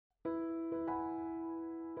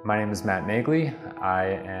My name is Matt Naegle.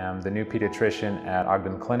 I am the new pediatrician at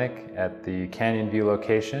Ogden Clinic at the Canyon View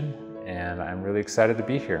location, and I'm really excited to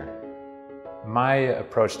be here. My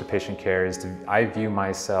approach to patient care is I view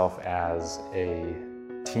myself as a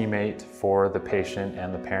teammate for the patient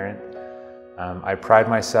and the parent. I pride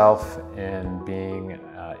myself in being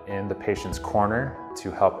in the patient's corner to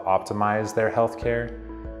help optimize their health care.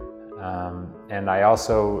 And I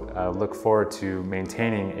also look forward to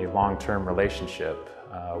maintaining a long-term relationship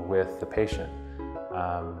with the patient.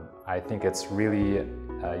 I think it's really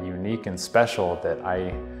unique and special that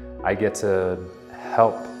I get to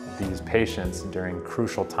help these patients during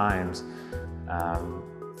crucial times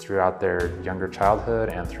throughout their younger childhood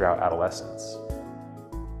and throughout adolescence.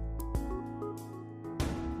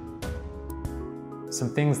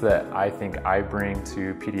 Some things that I think I bring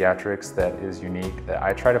to pediatrics that is unique, that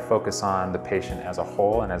I try to focus on the patient as a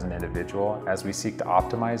whole and as an individual as we seek to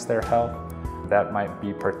optimize their health. That might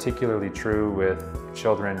be particularly true with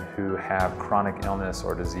children who have chronic illness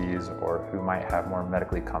or disease, or who might have more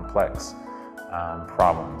medically complex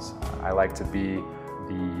problems. I like to be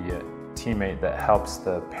the teammate that helps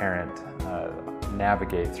the parent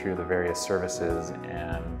navigate through the various services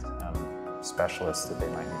and specialists that they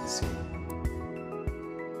might need to see.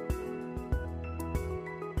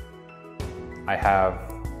 I have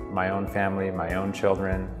my own family, my own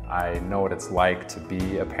children. I know what it's like to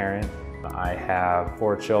be a parent. I have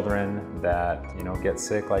 4 children that, get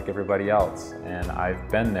sick like everybody else. And I've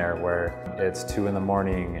been there where it's 2 in the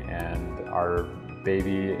morning and our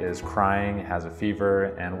baby is crying, has a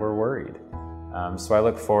fever, and we're worried. So I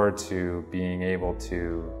look forward to being able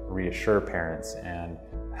to reassure parents and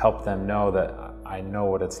help them know that I know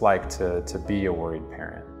what it's like to be a worried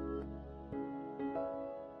parent.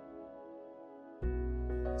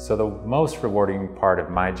 So the most rewarding part of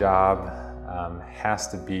my job has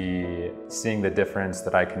to be seeing the difference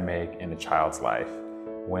that I can make in a child's life.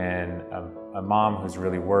 When a mom who's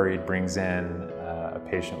really worried brings in a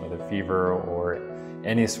patient with a fever or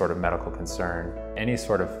any sort of medical concern, any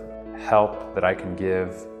sort of help that I can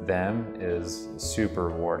give them is super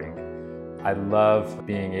rewarding. I love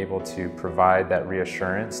being able to provide that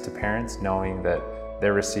reassurance to parents, knowing that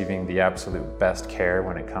they're receiving the absolute best care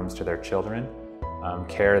when it comes to their children.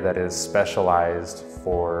 Care that is specialized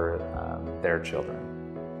for their children.